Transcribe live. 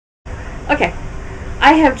Okay,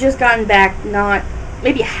 I have just gotten back, not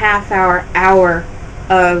maybe a half hour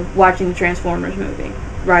of watching the Transformers movie,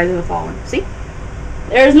 Rise of the Fallen. See?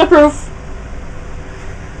 There's my proof.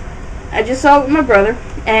 I just saw it with my brother,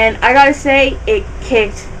 and I gotta say, it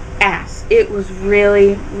kicked ass. It was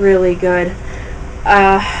really, really good.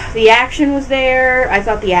 The action was there. I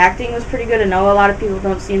thought the acting was pretty good. I know a lot of people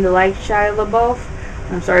don't seem to like Shia LaBeouf.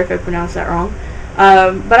 I'm sorry if I pronounced that wrong.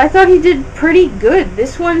 But I thought he did pretty good.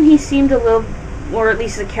 This one, he seemed a little, or at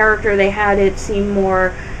least the character they had, it seemed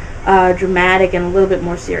more dramatic and a little bit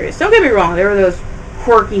more serious. Don't get me wrong, there were those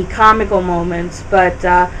quirky, comical moments, but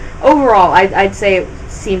overall, I'd say it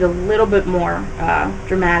seemed a little bit more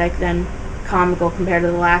dramatic than comical compared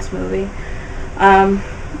to the last movie.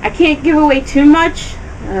 I can't give away too much,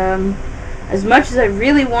 as much as I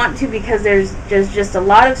really want to, because there's just a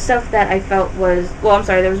lot of stuff that I felt was, well, I'm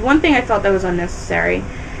sorry, there was one thing I felt that was unnecessary,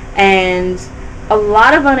 and a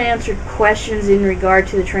lot of unanswered questions in regard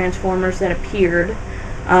to the Transformers that appeared.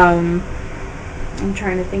 I'm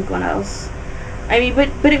trying to think what else. I mean,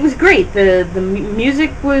 but it was great. The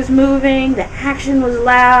music was moving, the action was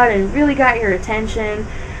loud, and really got your attention.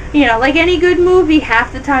 You know, like any good movie,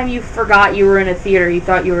 half the time you forgot you were in a theater. You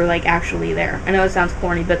thought you were, like, actually there. I know it sounds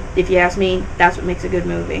corny, but if you ask me, that's what makes a good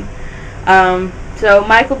movie. So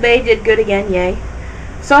Michael Bay did good again, yay.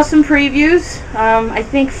 Saw some previews. I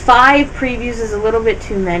think 5 previews is a little bit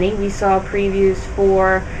too many. We saw previews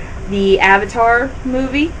for the Avatar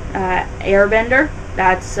movie, Airbender.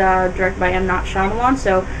 That's directed by M. Night Shyamalan,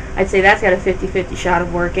 so I'd say that's got a 50-50 shot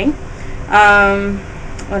of working.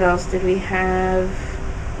 What else did we have?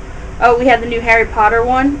 Oh, we had the new Harry Potter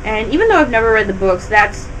one, and even though I've never read the books,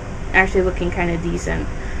 that's actually looking kind of decent.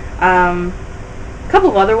 A couple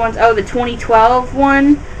of other ones. Oh, the 2012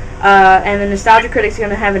 one, and the Nostalgia Critic's going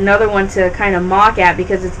to have another one to kind of mock at,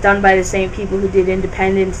 because it's done by the same people who did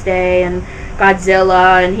Independence Day and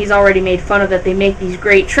Godzilla, and he's already made fun of that they make these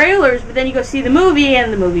great trailers, but then you go see the movie,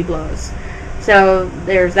 and the movie blows. So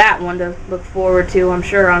there's that one to look forward to, I'm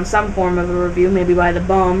sure, on some form of a review, maybe by the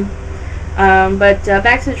bum. But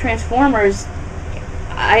back to the Transformers,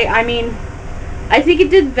 I mean, I think it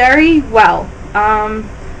did very well.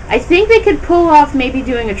 I think they could pull off maybe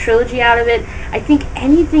doing a trilogy out of it. I think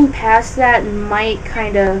anything past that might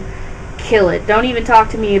kind of kill it. Don't even talk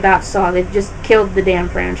to me about Saw. They've just killed the damn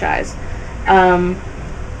franchise.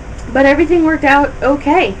 But everything worked out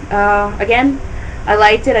okay. Again, I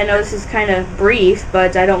liked it. I know this is kind of brief,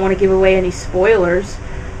 but I don't want to give away any spoilers.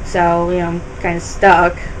 So, you know, I'm kind of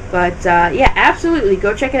stuck. But, yeah, absolutely.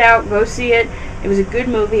 Go check it out. Go see it. It was a good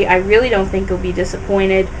movie. I really don't think you'll be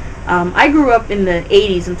disappointed. I grew up in the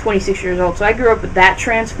 80s. I'm 26 years old, so I grew up with that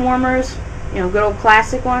Transformers. You know, good old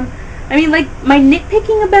classic one. I mean, like, my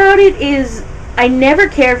nitpicking about it is I never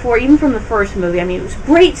cared for it, even from the first movie. I mean, it was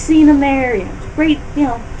great seeing him there. You know, it was great, you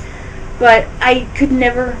know. But I could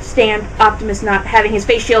never stand Optimus not having his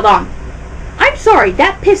face shield on. I'm sorry.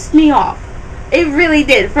 That pissed me off. It really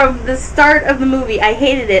did. From the start of the movie, I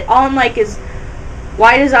hated it. All I'm like is,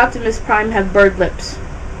 why does Optimus Prime have bird lips?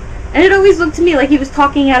 And it always looked to me like he was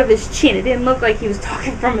talking out of his chin. It didn't look like he was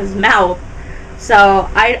talking from his mouth. So,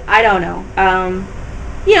 I don't know.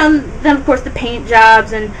 You know, then of course the paint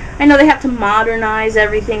jobs, and I know they have to modernize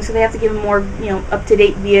everything, so they have to give him more, you know,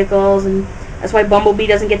 up-to-date vehicles, and that's why Bumblebee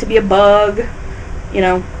doesn't get to be a bug, you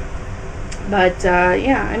know. But,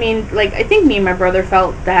 yeah, I mean, like, I think me and my brother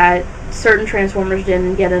felt that certain Transformers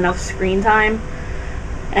didn't get enough screen time,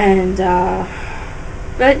 and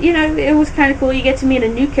but you know, it was kind of cool. You get to meet a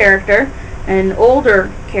new character, an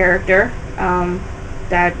older character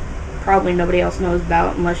that probably nobody else knows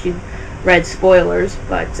about unless you've read spoilers.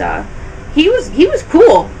 But he was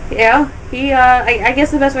cool. Yeah, I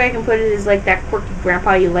guess the best way I can put it is like that quirky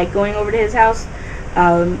grandpa you like going over to his house,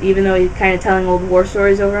 even though he's kind of telling old war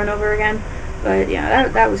stories over and over again. But yeah,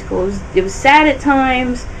 that was cool. It was sad at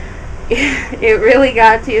times. It really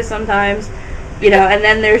got to you sometimes, you know, and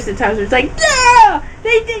then there's the times where it's like, yeah,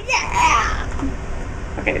 they did, yeah.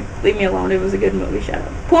 Okay, leave me alone. It was a good movie. Shut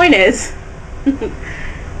up. Point is,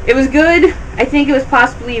 it was good. I think it was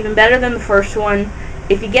possibly even better than the first one.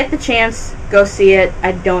 If you get the chance, go see it.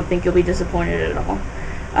 I don't think you'll be disappointed at all.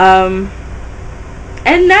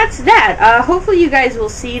 And that's that. Hopefully you guys will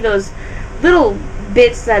see those little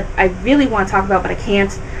bits that I really want to talk about, but I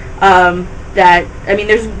can't. That, I mean,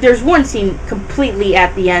 there's one scene completely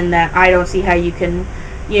at the end that I don't see how you can,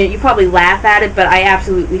 you probably laugh at it, but I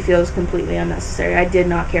absolutely feel it's completely unnecessary. I did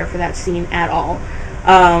not care for that scene at all.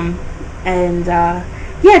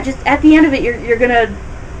 Yeah, just at the end of it, you're gonna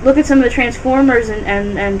look at some of the Transformers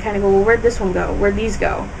and kind of go, well, where'd this one go? Where'd these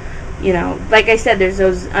go? You know, like I said, there's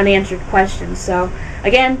those unanswered questions. So,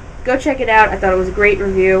 again, Go check it out. I thought it was a great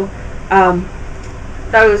review.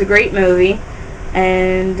 Thought it was a great movie,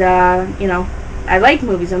 and you know, I like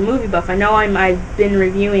movies. I'm a movie buff. I know I've been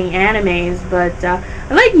reviewing animes, but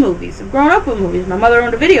I like movies. I've grown up with movies. My mother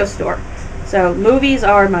owned a video store, so movies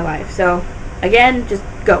are my life. So again, just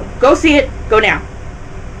go see it. Go now.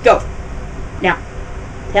 Go now.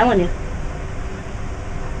 Telling you.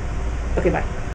 Okay, bye.